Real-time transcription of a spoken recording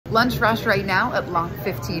Lunch rush right now at Lock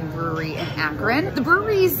 15 Brewery in Akron. The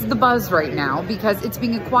brewery's the buzz right now because it's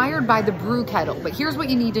being acquired by the Brew Kettle. But here's what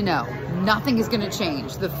you need to know. Nothing is gonna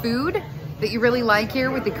change. The food that you really like here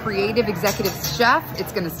with the creative executive chef,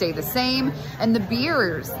 it's gonna stay the same. And the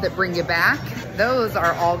beers that bring you back, those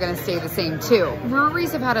are all gonna stay the same too.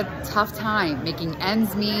 Breweries have had a tough time making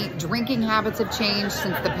ends meet. Drinking habits have changed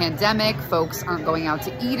since the pandemic. Folks aren't going out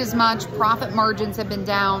to eat as much. Profit margins have been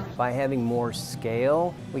down. By having more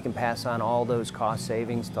scale, we can pass on all those cost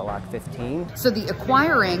savings to Lock 15. So the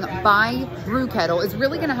acquiring by Brew Kettle is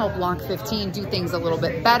really gonna help Lock 15 do things a little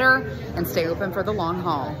bit better and stay open for the long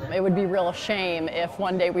haul. It would be real shame if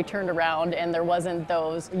one day we turned around and there wasn't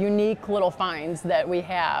those unique little finds that we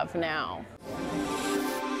have now.